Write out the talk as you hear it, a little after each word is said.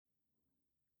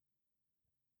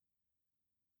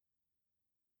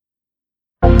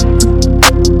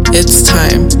It's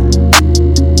time.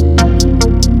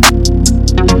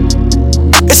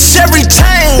 It's every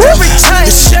time.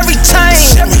 It's every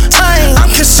time. I'm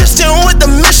consistent with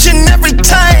the mission every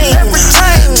time.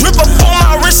 Drip up on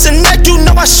my wrist and neck, you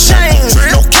know I shine.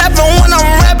 No capping when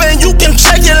I'm rapping, you can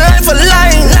check your line for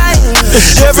line.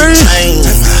 It's every time.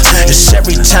 It's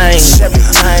every time.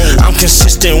 I'm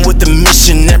consistent with the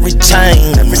mission every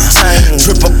time.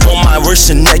 Drip up on my wrist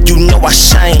and neck, you know I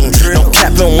shine. No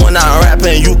capping when I'm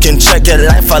rapping, you can check your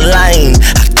line for line.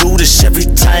 I do this every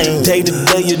time, day to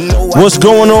day, you know. What's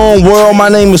going on, world? My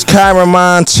name is Kyron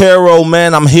Montero,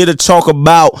 man. I'm here to talk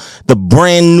about the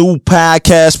brand new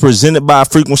podcast presented by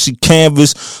Frequency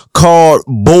Canvas called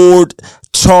Board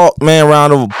Talk, man.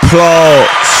 Round of applause.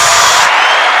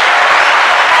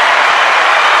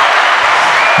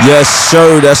 Yes,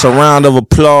 sir. That's a round of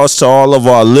applause to all of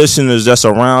our listeners. That's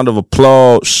a round of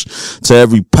applause to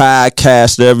every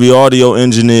podcaster, every audio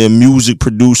engineer, music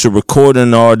producer,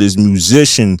 recording artist,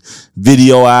 musician,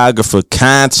 videographer,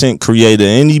 content creator,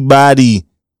 anybody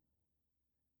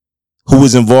who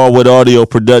is involved with audio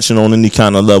production on any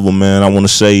kind of level, man. I want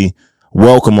to say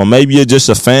welcome. Or maybe you're just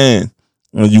a fan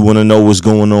and you want to know what's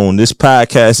going on. This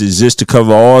podcast exists to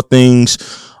cover all things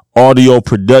audio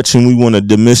production. We want to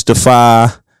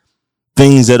demystify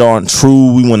things that aren't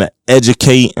true. We want to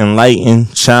educate, enlighten,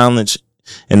 challenge,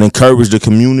 and encourage the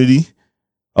community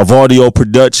of audio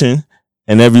production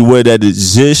and everywhere that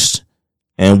exists.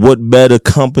 And what better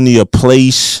company or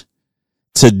place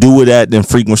to do it at than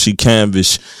Frequency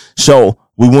Canvas? So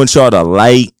we want y'all to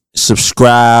like,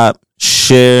 subscribe,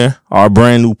 share our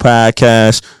brand new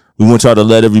podcast. We want y'all to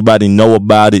let everybody know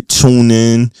about it. Tune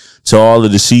in to all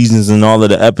of the seasons and all of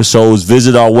the episodes.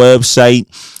 Visit our website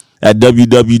at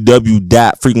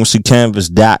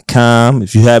www.frequencycanvas.com.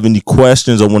 If you have any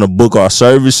questions or want to book our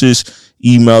services,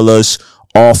 email us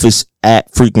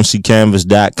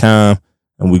office@frequencycanvas.com.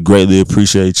 And we greatly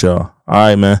appreciate y'all. All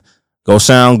right, man. Go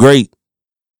sound great.